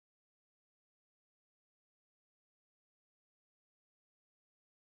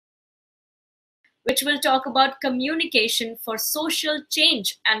which will talk about communication for social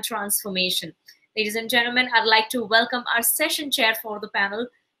change and transformation. Ladies and gentlemen, I'd like to welcome our session chair for the panel,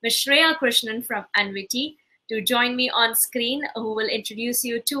 Ms. Shreya Krishnan from NVT, to join me on screen, who will introduce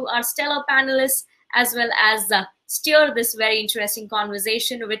you to our stellar panelists as well as steer this very interesting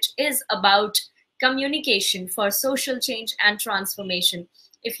conversation, which is about communication for social change and transformation.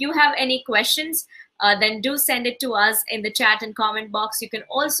 If you have any questions, then do send it to us in the chat and comment box. You can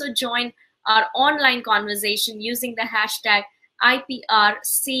also join our online conversation using the hashtag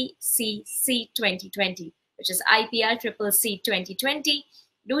IPRCCC2020, which is IPRCCC 2020.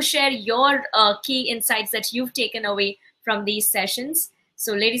 Do share your key insights that you've taken away from these sessions.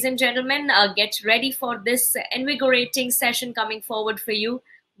 So ladies and gentlemen, get ready for this invigorating session coming forward for you.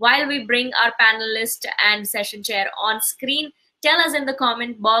 While we bring our panelist and session chair on screen, tell us in the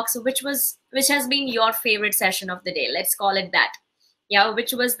comment box which has been your favorite session of the day. Let's call it that. Yeah,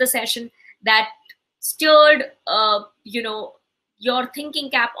 which was the session that stirred, your thinking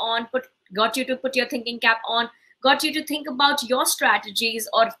cap on, got you to put your thinking cap on, got you to think about your strategies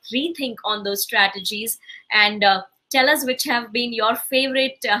or rethink on those strategies, and tell us which have been your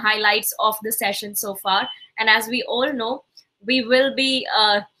favorite highlights of the session so far. And as we all know, we will be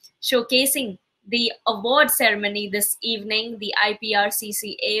showcasing the award ceremony this evening, the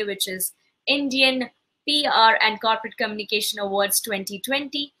IPRCCA, which is Indian PR and Corporate Communication Awards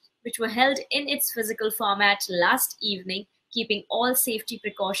 2020, which were held in its physical format last evening, keeping all safety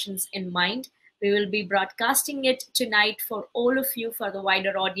precautions in mind. We will be broadcasting it tonight for all of you, for the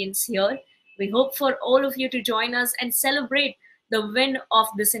wider audience here. We hope for all of you to join us and celebrate the win of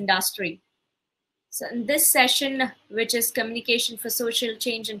this industry. So in this session, which is Communication for Social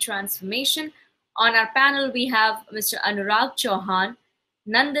Change and Transformation, on our panel we have Mr. Anurag Chauhan,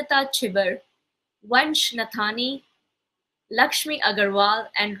 Nandita Chibar, Vansh Nathani, Lakshmi Agarwal,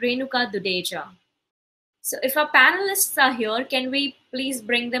 and Renuka Dudeja. So if our panelists are here, can we please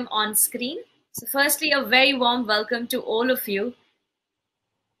bring them on screen? So firstly, a very warm welcome to all of you.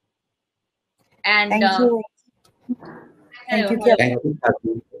 And thank you. Thank you.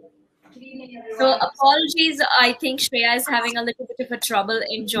 So apologies, I think Shreya is having a little bit of a trouble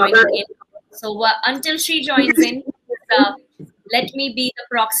in joining in. So until she joins in, let me be the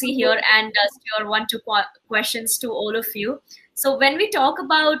proxy here and steer one to questions to all of you. So when we talk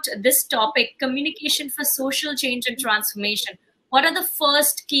about this topic, communication for social change and transformation, what are the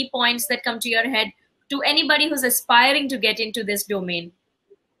first key points that come to your head to anybody who's aspiring to get into this domain?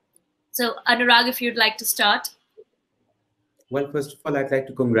 So Anurag, if you'd like to start. Well, first of all, I'd like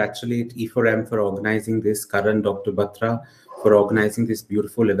to congratulate E4M for organizing this, Karan, Dr. Batra for organizing this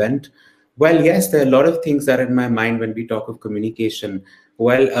beautiful event. Well, yes, there are a lot of things that are in my mind when we talk of communication.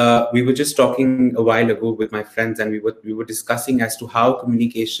 Well, we were just talking a while ago with my friends, and we were discussing as to how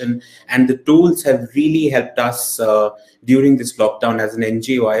communication and the tools have really helped us during this lockdown. As an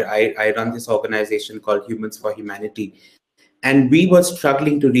NGO, I run this organization called Humans for Humanity. And we were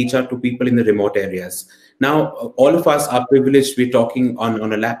struggling to reach out to people in the remote areas. Now, all of us are privileged. We're talking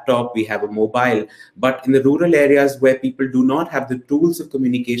on a laptop, we have a mobile, but in the rural areas where people do not have the tools of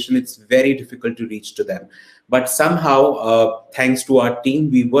communication, it's very difficult to reach to them. But somehow, thanks to our team,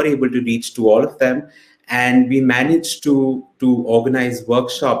 we were able to reach to all of them. And we managed to organize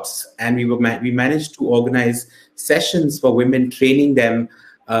workshops, and we managed to organize sessions for women, training them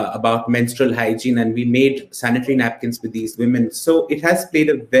about menstrual hygiene, and we made sanitary napkins with these women. So it has played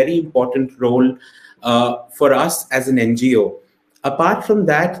a very important role for us as an NGO. Apart from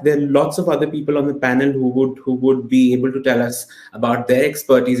that, there are lots of other people on the panel who would be able to tell us about their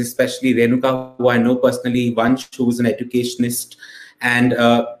expertise, especially Renuka, who I know personally, Vansh, who is an educationist, and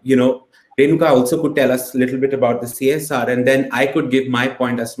Renuka also could tell us a little bit about the CSR, and then I could give my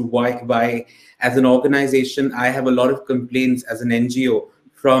point as to why as an organization, I have a lot of complaints as an NGO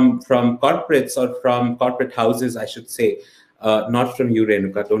from corporates, or from corporate houses, I should say, not from you,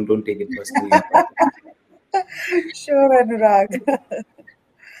 Renuka. Don't take it personally. Sure, Anurag.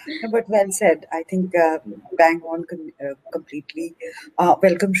 But well said. I think bang on completely.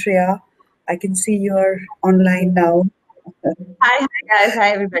 Welcome, Shreya. I can see you're online now. Hi guys.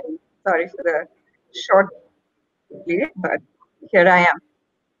 Hi everybody. Sorry for the short delay, but here I am.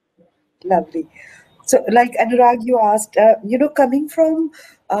 Lovely. So, like Anurag, you asked, coming from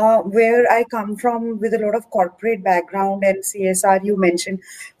where I come from with a lot of corporate background and CSR, you mentioned,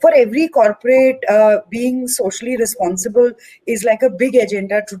 for every corporate, being socially responsible is like a big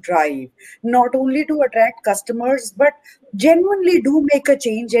agenda to drive, not only to attract customers, but genuinely do make a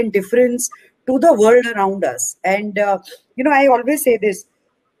change and difference to the world around us. And, I always say this,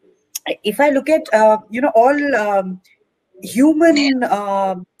 if I look at, all human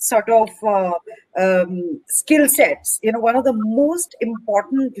sort of skill sets. One of the most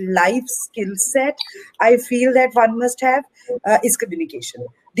important life skill set I feel that one must have is communication.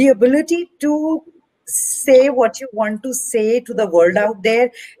 The ability to say what you want to say to the world out there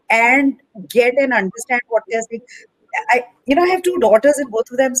and get and understand what they're saying. I have two daughters, and both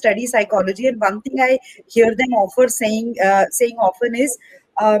of them study psychology. And one thing I hear them offer saying often is,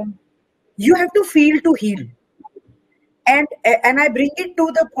 you have to feel to heal. And I bring it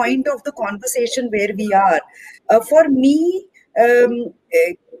to the point of the conversation where we are. For me,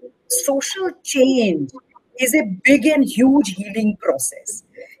 social change is a big and huge healing process.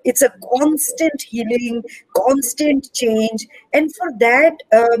 It's a constant healing, constant change, and for that,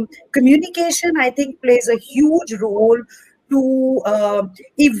 communication, I think, plays a huge role to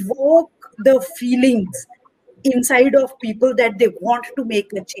evoke the feelings inside of people that they want to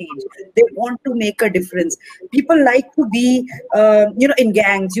make a change, they want to make a difference. People like to be in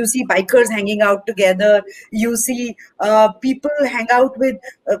gangs. You see bikers hanging out together, you see people hang out with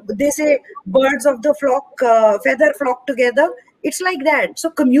they say birds of the flock, feather flock together. It's like that. So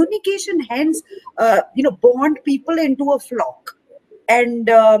communication hence bond people into a flock. And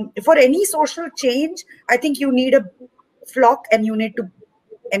for any social change, I think you need a flock, and you need to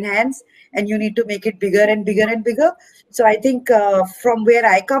enhance, and you need to make it bigger and bigger and bigger. So I think from where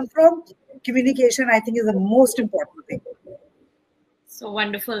I come from, communication, I think, is the most important thing. So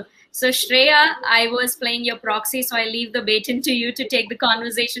wonderful. So Shreya, I was playing your proxy, so I leave the baton to you to take the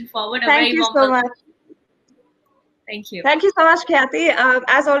conversation forward. Thank you so much. Thank you. Thank you so much, Khyati.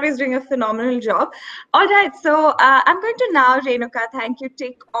 As always, doing a phenomenal job. All right, so I'm going to now, Renuka, thank you,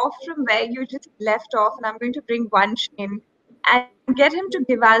 take off from where you just left off, and I'm going to bring Vansh in and get him to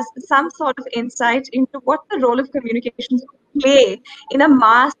give us some sort of insight into what the role of communications play in a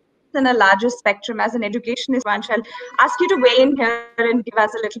mass and a larger spectrum as an educationist. Vansh, I'll ask you to weigh in here and give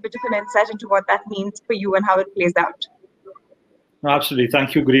us a little bit of an insight into what that means for you and how it plays out. Absolutely.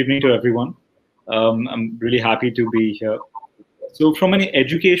 Thank you. Good evening to everyone. I'm really happy to be here. So from an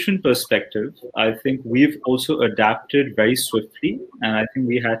education perspective, I think we've also adapted very swiftly, and I think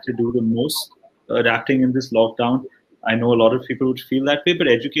we had to do the most adapting in this lockdown. I know a lot of people would feel that way, but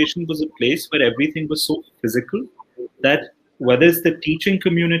education was a place where everything was so physical that whether it's the teaching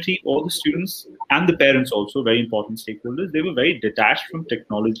community or the students and the parents also, very important stakeholders, they were very detached from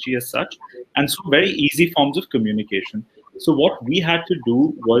technology as such, and so very easy forms of communication. So what we had to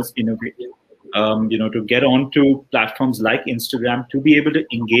do was innovate. To get onto platforms like Instagram to be able to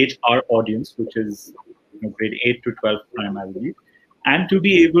engage our audience, which is grade 8 to 12 primarily, and to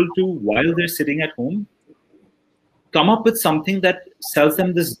be able to, while they're sitting at home, come up with something that sells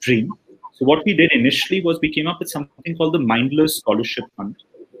them this dream. So what we did initially was we came up with something called the Mindless Scholarship Fund,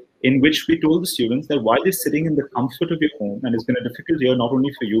 in which we told the students that while they're sitting in the comfort of your home, and it's been a difficult year not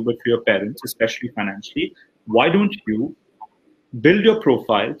only for you, but for your parents, especially financially, why don't you build your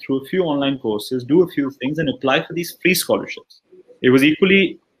profile through a few online courses, do a few things, and apply for these free scholarships. It was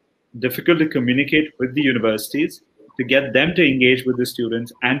equally difficult to communicate with the universities to get them to engage with the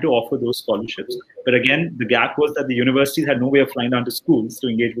students and to offer those scholarships. But again, the gap was that the universities had no way of flying down to schools to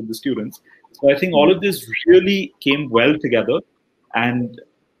engage with the students. So I think all of this really came well together, and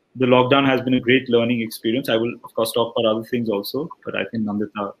the lockdown has been a great learning experience. I will, of course, talk about other things also, but I think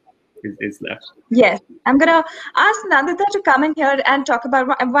Nandita is left. Yes, I'm going to ask Nandita to come in here and talk about,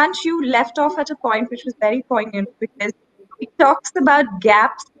 once you left off at a point which was very poignant, because it talks about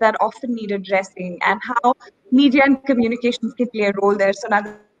gaps that often need addressing and how media and communications can play a role there. So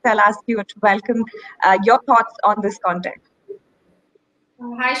Nandita, I'll ask you to welcome your thoughts on this context.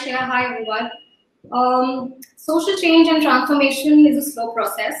 Hi Shreya, hi everyone. Social change and transformation is a slow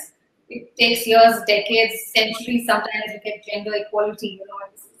process. It takes years, decades, centuries. Sometimes we get gender equality,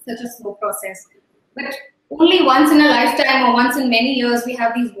 it's such a slow process. But only once in a lifetime or once in many years, we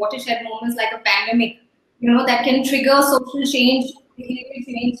have these watershed moments like a pandemic, that can trigger social change, behavior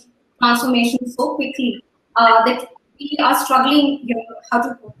change, transformation so quickly that we are struggling, how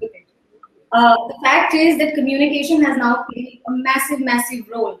to cope with it. The fact is that communication has now played a massive, massive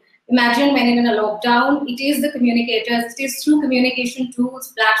role. Imagine when in a lockdown, it is the communicators, it is through communication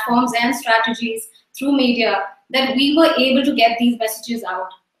tools, platforms, and strategies through media that we were able to get these messages out.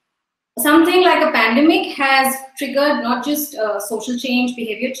 Something like a pandemic has triggered not just social change,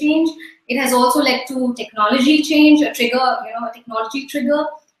 behavior change, it has also led to technology change, a technology trigger.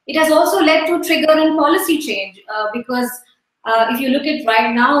 It has also led to trigger in policy change because if you look at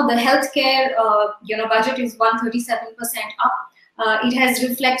right now, the healthcare budget is 137% up. It has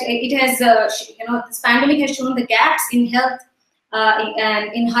reflected. It has this pandemic has shown the gaps in health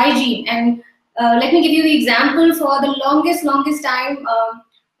and in hygiene, and Let me give you the example. For the longest time,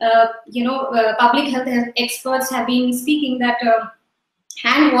 public health experts have been speaking that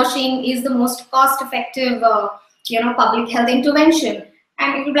hand washing is the most cost effective public health intervention.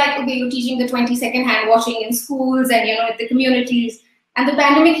 And it would be like, okay, you're teaching the 20-second hand washing in schools and in the communities, and the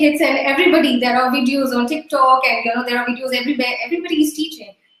pandemic hits and everybody, there are videos on TikTok, and there are videos everywhere, everybody is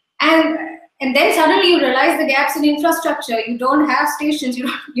teaching. And then suddenly you realize the gaps in infrastructure. You don't have stations,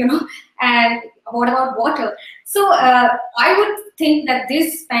 and what about water? So I would think that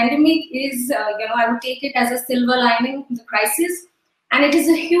this pandemic is, I would take it as a silver lining in the crisis. And it is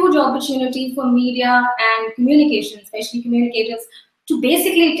a huge opportunity for media and communication, especially communicators, to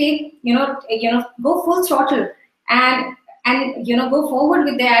basically take, go full throttle and go forward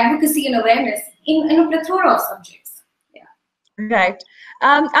with their advocacy and awareness in a plethora of subjects. Yeah. Right.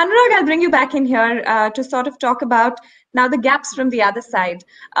 Anurag, I'll bring you back in here to sort of talk about now the gaps from the other side.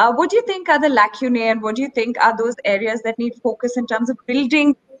 What do you think are the lacunae, and what do you think are those areas that need focus in terms of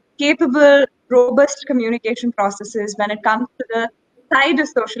building capable, robust communication processes when it comes to the side of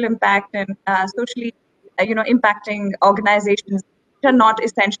social impact and socially, impacting organizations that are not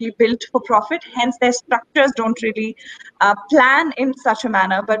essentially built for profit? Hence, their structures don't really plan in such a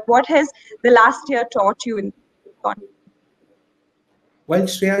manner. But what has the last year taught you in context? Well,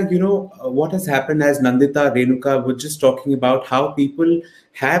 Shreya, what has happened, as Nandita, Renuka were just talking about, how people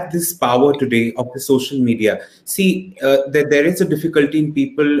have this power today of the social media. See, there is a difficulty in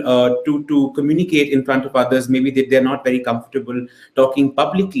people to communicate in front of others. Maybe they're not very comfortable talking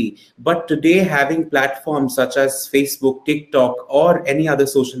publicly. But today, having platforms such as Facebook, TikTok, or any other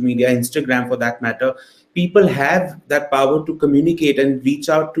social media, Instagram for that matter, people have that power to communicate and reach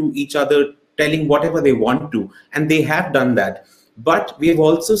out to each other, telling whatever they want to. And they have done that. But we have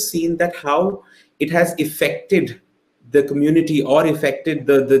also seen that how it has affected the community or affected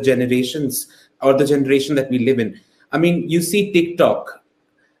the generations or the generation that we live in. I mean, you see TikTok,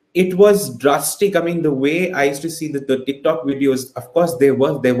 it was drastic. I mean, the way I used to see the TikTok videos, of course, there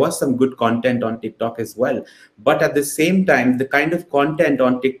was some good content on TikTok as well. But at the same time, the kind of content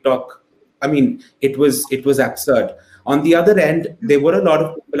on TikTok, I mean, it was absurd. On the other end, there were a lot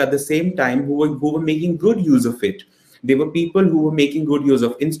of people at the same time who were making good use of it. There were people who were making good use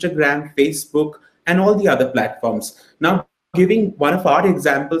of Instagram, Facebook, and all the other platforms. Now, giving one of our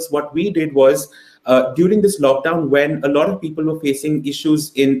examples, what we did was during this lockdown, when a lot of people were facing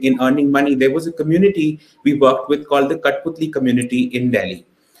issues in earning money, there was a community we worked with called the Katputli community in Delhi.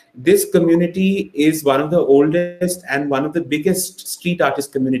 This community is one of the oldest and one of the biggest street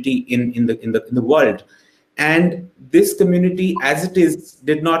artist community in the world. And this community, as it is,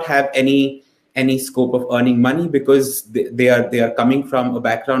 did not have any scope of earning money, because they are coming from a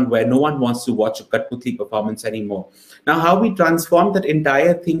background where no one wants to watch a Katputli performance anymore. Now, how we transformed that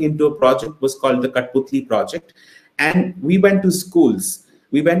entire thing into a project was called the Katputli project. And we went to schools.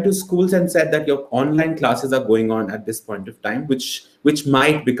 We went to schools and said that your online classes are going on at this point of time, which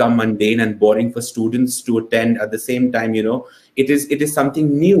might become mundane and boring for students to attend. At the same time, it is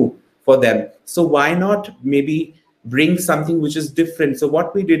something new for them. So why not maybe bring something which is different? So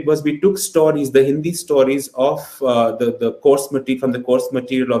what we did was we took stories, the Hindi stories of the course material, from the course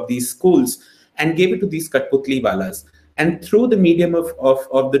material of these schools, and gave it to these Katputli walas. And through the medium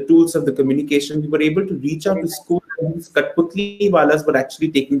of the tools of the communication, we were able to reach out to schools. And these Katputli walas were actually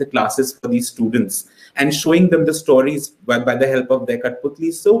taking the classes for these students and showing them the stories by the help of their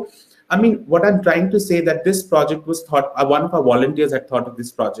Katputli. So, I mean, what I'm trying to say, that this project was thought, one of our volunteers had thought of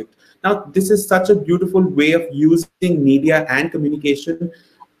this project. Now, this is such a beautiful way of using media and communication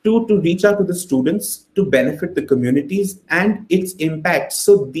to reach out to the students, to benefit the communities and its impact.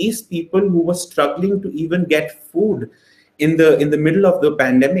 So these people who were struggling to even get food in the middle of the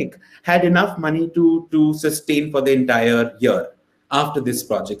pandemic had enough money to sustain for the entire year after this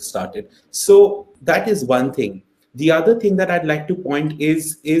project started. So that is one thing. The other thing that I'd like to point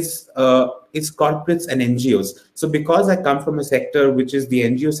is corporates and NGOs. So because I come from a sector which is the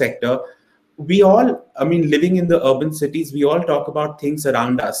NGO sector, we all, I mean, living in the urban cities, we all talk about things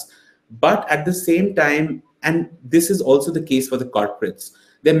around us. But at the same time, and this is also the case for the corporates,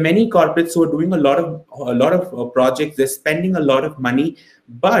 there are many corporates who are doing a lot of projects. They're spending a lot of money.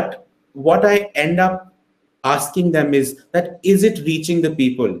 But what I end up asking them is that, is it reaching the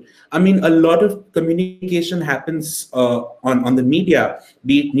people? I mean, a lot of communication happens on the media,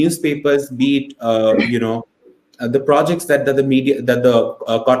 be it newspapers, be it the projects that the media, that the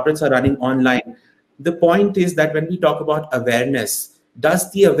corporates are running online. The point is that when we talk about awareness,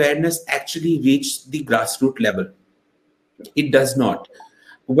 does the awareness actually reach the grassroots level? It does not.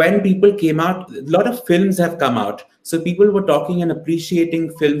 when people came out, a lot of films have come out. So people were talking and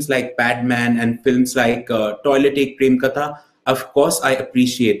appreciating films like Padman and films like Toilet Ek Prem Katha. Of course, I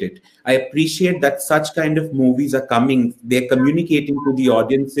appreciate it. I appreciate that such kind of movies are coming. They're communicating to the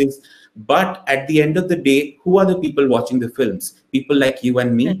audiences. But at the end of the day, who are the people watching the films? People like you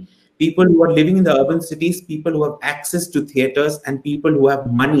and me, people who are living in the urban cities, people who have access to theaters, and people who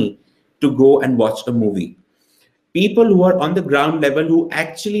have money to go and watch a movie. People who are on the ground level who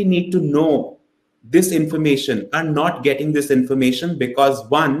actually need to know this information are not getting this information because,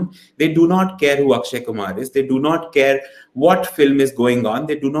 one, they do not care who Akshay Kumar is, they do not care what film is going on,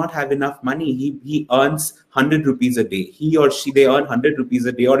 they do not have enough money. He earns 100 rupees a day, he or she, they earn 100 rupees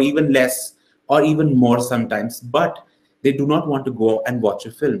a day, or even less, or even more sometimes, but they do not want to go and watch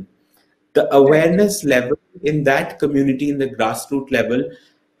a film. The awareness level in that community, in the grassroots level,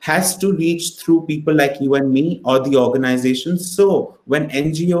 has to reach through people like you and me or the organizations. So when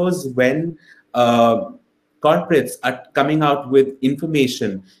NGOs, when corporates are coming out with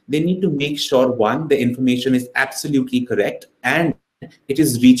information, they need to make sure, one, the information is absolutely correct and it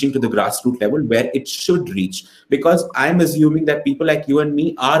is reaching to the grassroots level where it should reach. Because I'm assuming that people like you and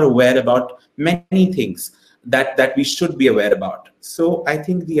me are aware about many things that we should be aware about. So I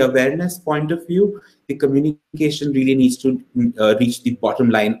think the awareness point of view, the communication really needs to reach the bottom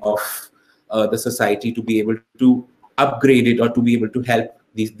line of the society to be able to upgrade it or to be able to help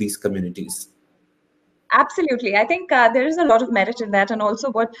these communities. Absolutely. I think there is a lot of merit in that. And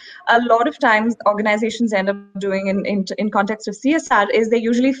also what a lot of times organizations end up doing in context of CSR is they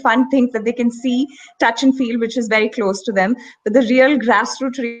usually fund things that they can see, touch and feel, which is very close to them. But the real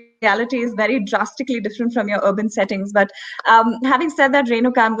grassroots reality is very drastically different from your urban settings. But having said that,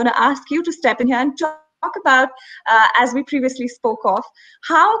 Renuka, I'm going to ask you to step in here and talk about, as we previously spoke of,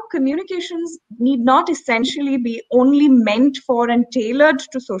 how communications need not essentially be only meant for and tailored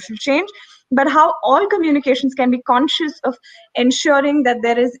to social change, but how all communications can be conscious of ensuring that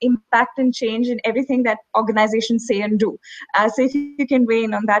there is impact and change in everything that organizations say and do. So if you can weigh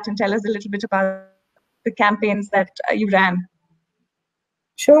in on that and tell us a little bit about the campaigns that you ran.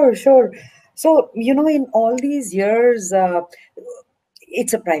 Sure, sure. So, in all these years,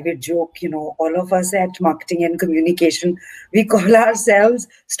 it's a private joke, all of us at marketing and communication, we call ourselves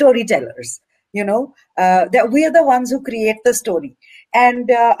storytellers, that we are the ones who create the story. And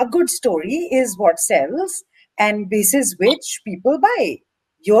a good story is what sells, and basis which people buy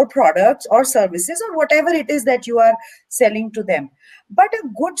your products or services or whatever it is that you are selling to them. But a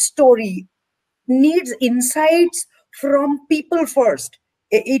good story needs insights from people first.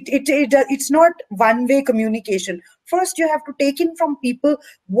 It's not one way communication. First you have to take in from people,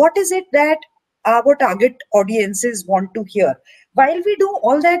 what is it that our target audiences want to hear. While we do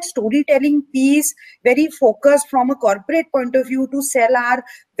all that storytelling piece, very focused from a corporate point of view to sell our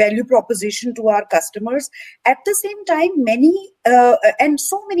value proposition to our customers, at the same time, and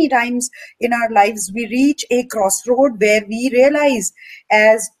so many times in our lives, we reach a crossroad where we realize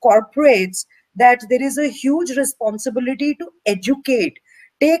as corporates that there is a huge responsibility to educate,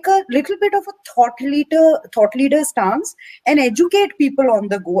 take a little bit of a thought leader stance and educate people on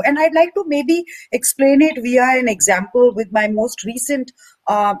the go. And I'd like to maybe explain it via an example with my most recent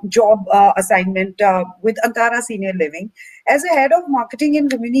job assignment with Antara Senior Living as a head of marketing and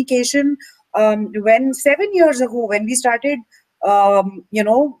communication. When 7 years ago, when we started our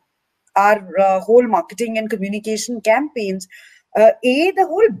whole marketing and communication campaigns, the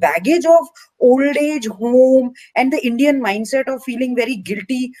whole baggage of old age home and the Indian mindset of feeling very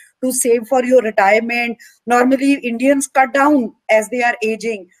guilty to save for your retirement. Normally Indians cut down as they are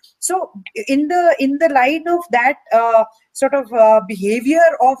aging. So in the line of that sort of behavior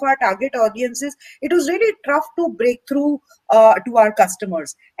of our target audiences, it was really tough to break through to our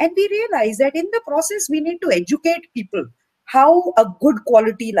customers. And we realized that in the process, we need to educate people how a good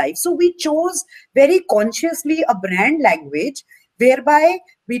quality life. So we chose very consciously a brand language whereby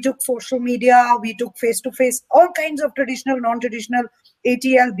we took social media, we took face-to-face, all kinds of traditional, non-traditional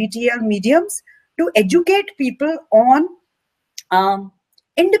ATL, BTL mediums to educate people on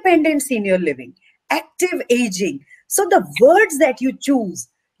independent senior living, active aging. So the words that you choose,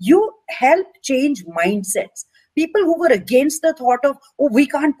 you help change mindsets. People who were against the thought of, oh, we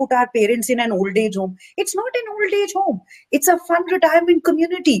can't put our parents in an old age home. It's not an old age home. It's a fun retirement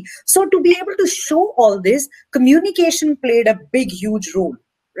community. So to be able to show all this, communication played a big, huge role,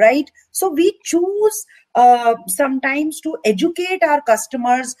 right? So we choose sometimes to educate our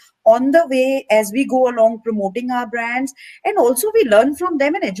customers on the way as we go along promoting our brands. And also we learn from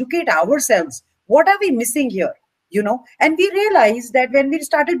them and educate ourselves. What are we missing here? And we realized that when we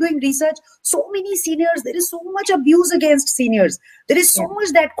started doing research, so many seniors, there is so much abuse against seniors, there is so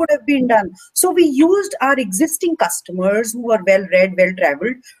much that could have been done. So we used our existing customers who are well read, well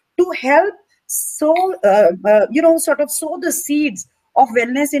traveled, to help sort of sow the seeds of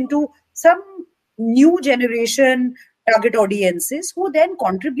wellness into some new generation target audiences, who then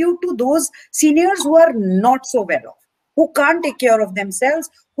contribute to those seniors who are not so well off, who can't take care of themselves,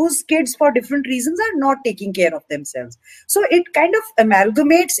 whose kids for different reasons are not taking care of themselves. So it kind of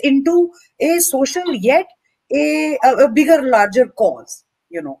amalgamates into a social yet a bigger, larger cause.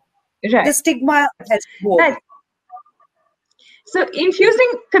 Right. The stigma has to go away. So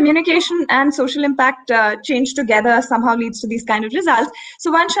infusing communication and social impact change together somehow leads to these kind of results. So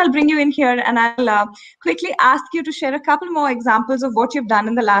Vansh, I'll bring you in here and I'll quickly ask you to share a couple more examples of what you've done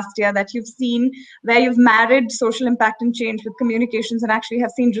in the last year that you've seen, where you've married social impact and change with communications and actually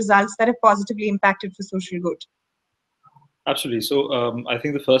have seen results that have positively impacted for social good. Absolutely. So I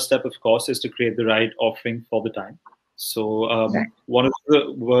think the first step, of course, is to create the right offering for the time. So one of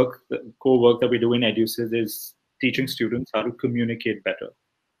the core work that we do in EduSys is teaching students how to communicate better.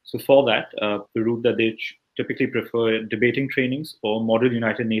 So for that, the route that they typically prefer, debating trainings or Model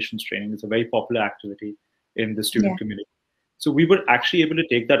United Nations training, is a very popular activity in the student community. So we were actually able to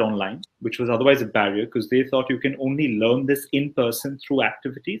take that online, which was otherwise a barrier because they thought you can only learn this in person through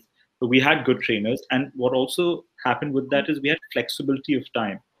activities. But we had good trainers. And what also happened with that is we had flexibility of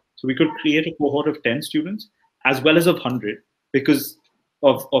time. So we could create a cohort of 10 students as well as of 100 because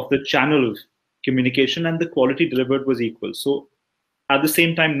of the channel of communication, and the quality delivered was equal. So at the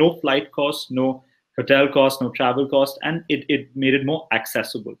same time, no flight cost, no hotel cost, no travel cost, and it made it more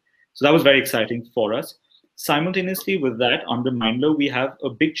accessible. So that was very exciting for us. Simultaneously with that, under Mindler, we have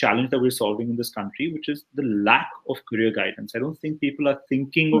a big challenge that we're solving in this country, which is the lack of career guidance. I don't think people are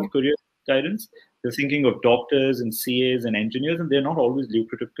thinking of career guidance. They're thinking of doctors and CAs and engineers, and they're not always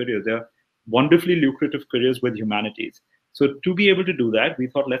lucrative careers. They're wonderfully lucrative careers with humanities. So to be able to do that, we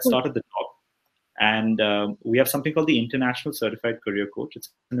thought, let's start at the top. And we have something called the International Certified Career Coach. It's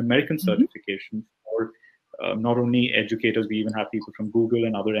an American certification for not only educators, we even have people from Google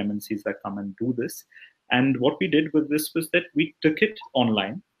and other MNCs that come and do this. And what we did with this was that we took it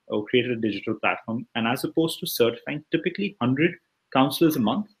online, or created a digital platform. And as opposed to certifying typically 100 counselors a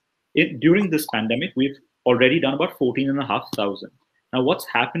month, during this pandemic, we've already done about 14,500. Now, what's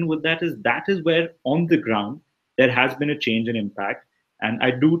happened with that is where on the ground, there has been a change in impact. And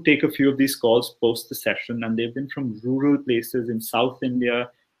I do take a few of these calls post the session, and they've been from rural places in South India,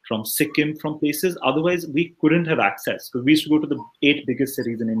 from Sikkim, from places otherwise we couldn't have access because we used to go to the 8 biggest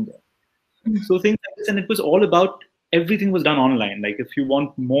cities in India. So things like this, and it was all about, everything was done online. Like if you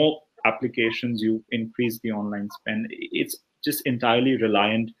want more applications, you increase the online spend. It's just entirely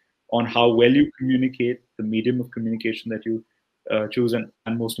reliant on how well you communicate, the medium of communication that you choose, and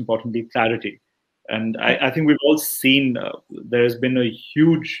most importantly, clarity. And I think we've all seen there's been a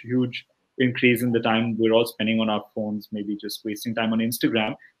huge increase in the time we're all spending on our phones, maybe just wasting time on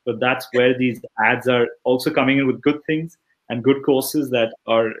Instagram. But that's where these ads are also coming in with good things and good courses that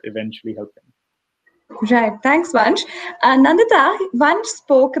are eventually helping. Right. Thanks, Vansh. Nandita, Vansh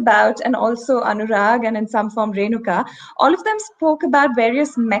spoke about, and also Anurag, and in some form Renuka, all of them spoke about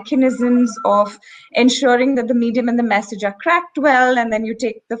various mechanisms of ensuring that the medium and the message are cracked well, and then you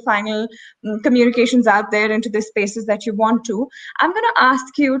take the final communications out there into the spaces that you want to. I'm going to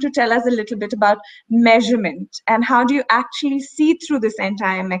ask you to tell us a little bit about measurement and how do you actually see through this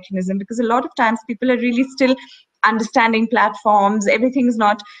entire mechanism, because a lot of times people are really still understanding platforms. Everything's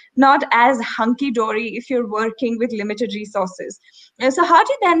not as hunky-dory if you're working with limited resources. So how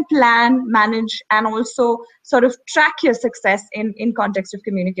do you then plan, manage, and also sort of track your success in context of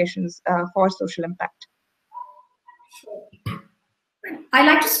communications for social impact? Sure. I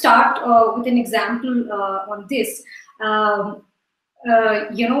like to start with an example on this. When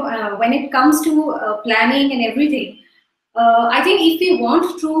it comes to planning and everything, I think if we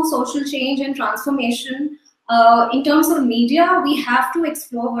want true social change and transformation, in terms of media, we have to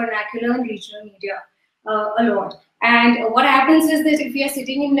explore vernacular and regional media a lot. And what happens is that if we are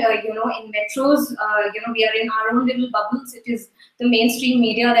sitting in, in metros, we are in our own little bubbles. It is the mainstream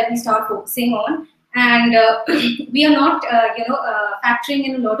media that we start focusing on, and we are not, factoring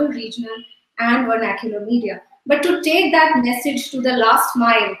in a lot of regional and vernacular media. But to take that message to the last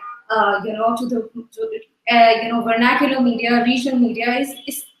mile, vernacular media, regional media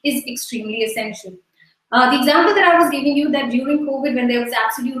is extremely essential. The example that I was giving you, that during COVID, when there was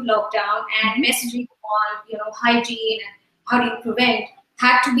absolute lockdown and messaging on, hygiene and how do you prevent,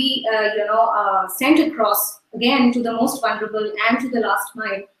 had to be, sent across again to the most vulnerable and to the last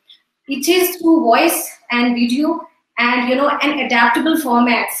mile. It is through voice and video and and adaptable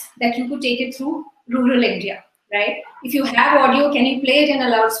formats that you could take it through rural India, right? If you have audio, can you play it in a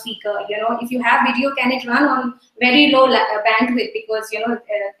loudspeaker? If you have video, can it run on very low bandwidth because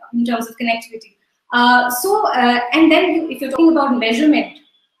in terms of connectivity? And then if you're talking about measurement,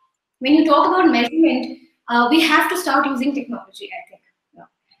 when you talk about measurement, we have to start using technology, I think.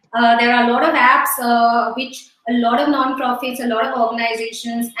 There are a lot of apps which a lot of non-profits, a lot of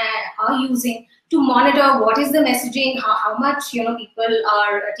organizations are using to monitor what is the messaging, how much people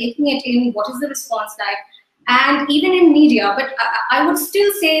are taking it in, what is the response like, and even in media. But I would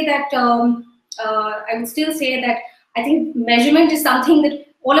still say that I think measurement is something that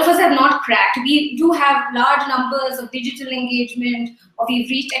all of us have not cracked. We do have large numbers of digital engagement, or we've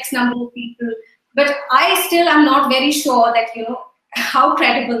reached X number of people, but I still am not very sure that how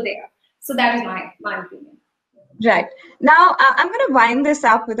credible they are. So that is my opinion. Right. Now, I'm going to wind this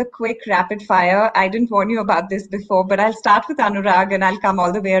up with a quick rapid fire. I didn't warn you about this before, but I'll start with Anurag and I'll come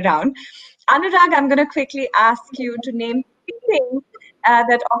all the way around. Anurag, I'm going to quickly ask you to name 3 things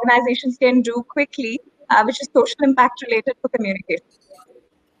that organizations can do quickly, which is social impact related for communication.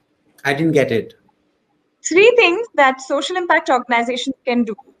 I didn't get it. 3 things that social impact organizations can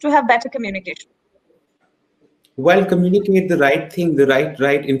do to have better communication. Well, communicate the right thing, the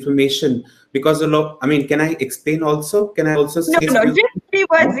right information, because a lot, I mean, can I explain also? Can I also say No, just 3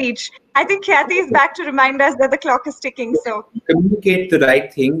 words each. I think Kathy is back to remind us that the clock is ticking. So communicate the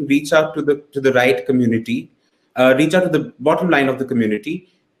right thing, reach out to the right community, reach out to the bottom line of the community,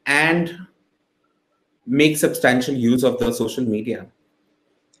 and make substantial use of the social media.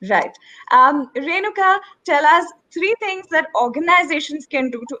 Right. Renuka, tell us 3 things that organizations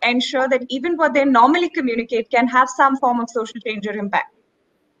can do to ensure that even what they normally communicate can have some form of social change or impact.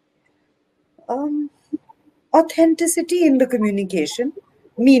 Authenticity in the communication,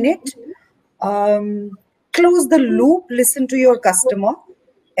 mean it. Close the loop, listen to your customer.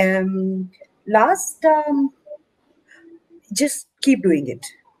 Last, just keep doing it.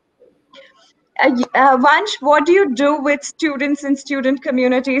 Vansh, what do you do with students in student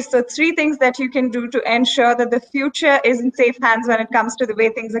communities? So 3 things that you can do to ensure that the future is in safe hands when it comes to the way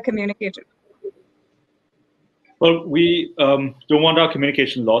things are communicated. Well, we don't want our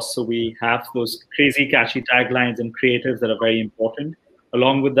communication lost, so we have those crazy, catchy taglines and creatives that are very important.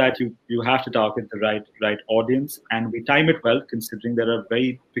 Along with that, you have to target the right audience, and we time it well, considering there are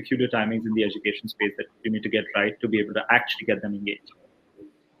very peculiar timings in the education space that you need to get right to be able to actually get them engaged.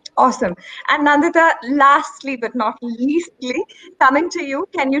 Awesome. And Nandita, lastly but not leastly, coming to you,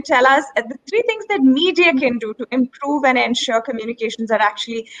 can you tell us the 3 things that media can do to improve and ensure communications are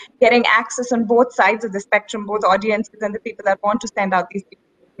actually getting access on both sides of the spectrum, both audiences and the people that want to send out these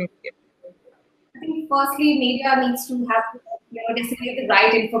communications? I think firstly, media needs to have disseminate the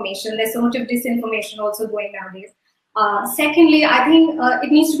right information. There's so much of disinformation also going nowadays. Secondly, I think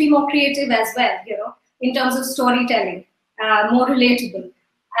it needs to be more creative as well, in terms of storytelling, more relatable.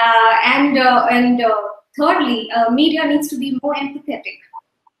 And thirdly, media needs to be more empathetic.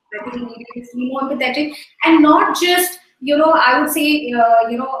 I think media needs to be more empathetic, and not just I would say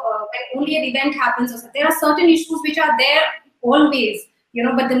when only an event happens. Or there are certain issues which are there always,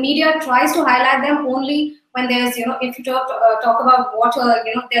 but the media tries to highlight them only when there's if you talk about water,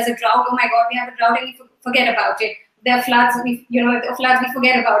 there's a drought. Oh my God, we have a drought, and we forget about it. There are floods, we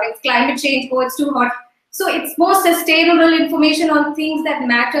forget about it. Climate change, oh, it's too hot. So it's more sustainable information on things that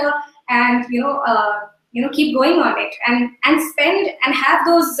matter, and keep going on it, and spend and have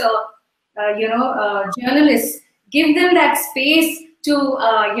those journalists, give them that space to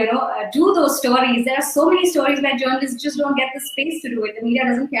do those stories. There are so many stories where journalists just don't get the space to do it. The media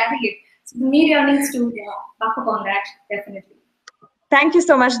doesn't carry it, so the media needs to buck up on that, definitely. Thank you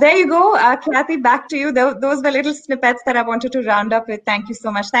so much. There you go. Kathy, back to you. Those were little snippets that I wanted to round up with. Thank you so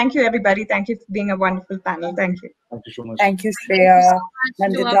much. Thank you, everybody. Thank you for being a wonderful panel. Thank you. Thank you so much. Thank you, Shreya,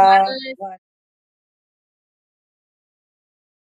 Thank you so much to our Nandita.